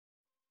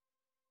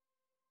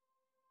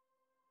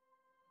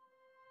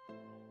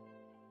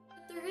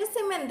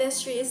tourism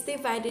industry is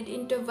divided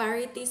into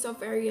varieties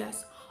of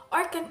areas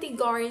or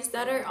categories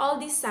that are all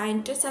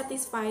designed to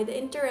satisfy the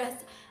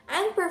interests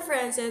and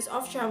preferences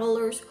of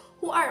travelers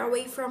who are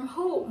away from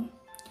home.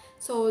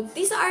 So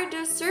these are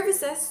the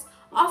services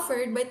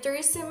offered by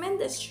tourism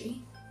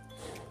industry: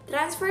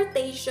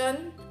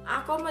 transportation,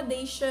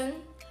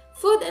 accommodation,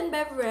 food and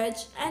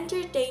beverage,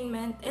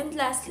 entertainment, and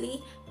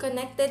lastly,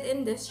 connected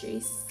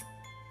industries.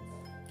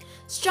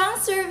 Strong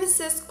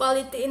services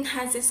quality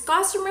enhances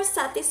customer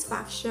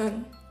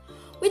satisfaction,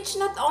 which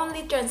not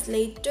only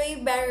translate to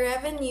a better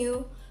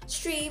revenue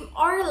stream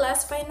or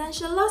less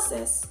financial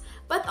losses,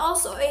 but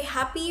also a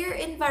happier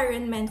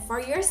environment for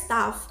your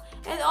staff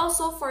and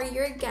also for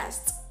your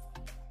guests.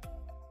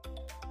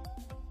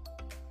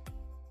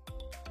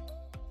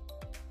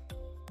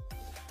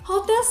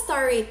 Hotel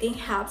star rating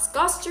helps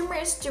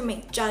customers to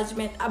make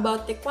judgment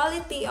about the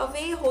quality of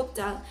a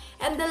hotel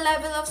and the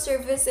level of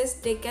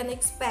services they can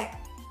expect.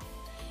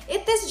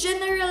 It is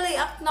generally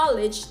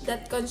acknowledged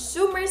that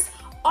consumers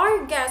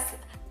or guests'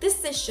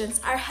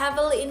 decisions are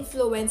heavily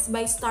influenced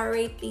by star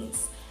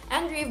ratings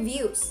and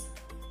reviews.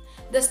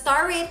 The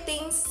star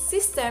ratings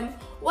system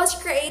was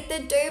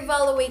created to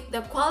evaluate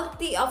the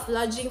quality of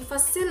lodging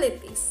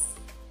facilities.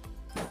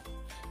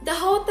 The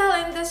hotel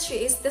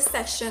industry is the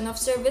section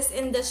of service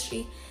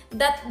industry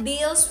that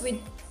deals with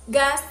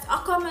guest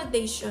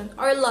accommodation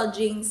or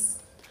lodgings.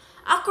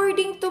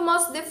 According to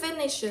most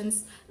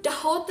definitions, the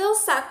hotel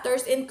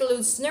sectors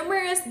includes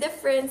numerous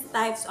different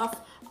types of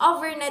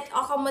overnight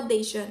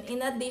accommodation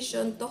in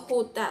addition to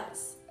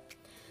hotels,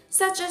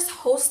 such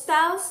as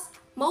hostels,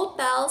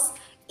 motels,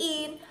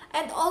 inn,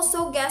 and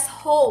also guest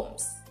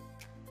homes.